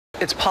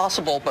it's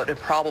possible but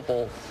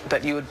improbable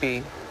that you would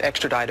be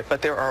extradited,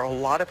 but there are a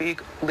lot of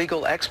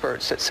legal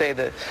experts that say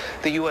that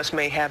the U.S.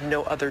 may have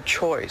no other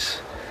choice.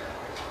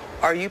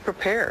 Are you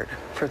prepared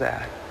for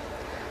that?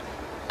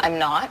 I'm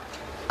not.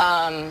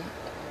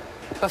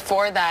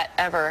 Before that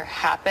ever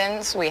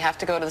happens, we have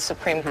to go to the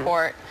Supreme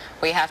Court.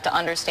 We have to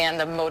understand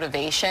the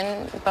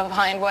motivation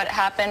behind what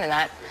happened, and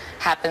that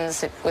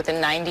happens within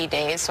 90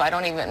 days. So I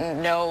don't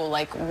even know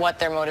like what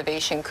their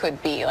motivation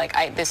could be.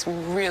 Like this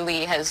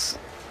really has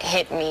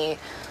hit me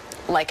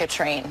like a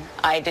train.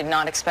 I did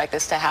not expect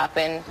this to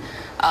happen.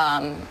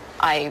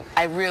 I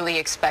really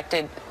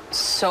expected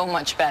so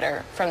much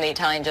better from the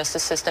Italian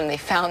justice system. They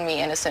found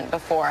me innocent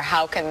before.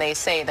 How can they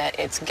say that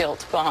it's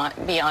guilt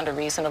beyond a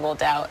reasonable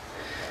doubt?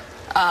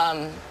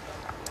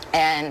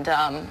 And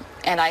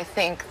I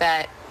think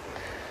that,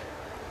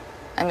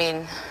 I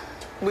mean...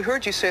 We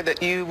heard you say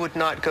that you would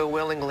not go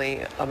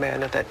willingly,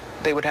 Amanda, that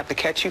they would have to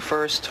catch you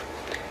first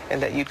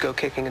and that you'd go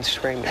kicking and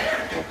screaming.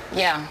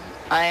 Yeah,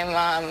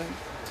 I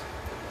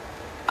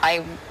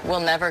will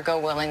never go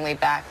willingly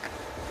back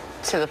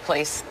to the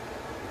place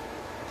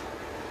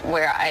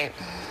where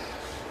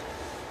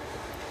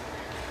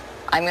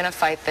I'm going to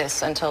fight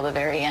this until the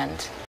very end.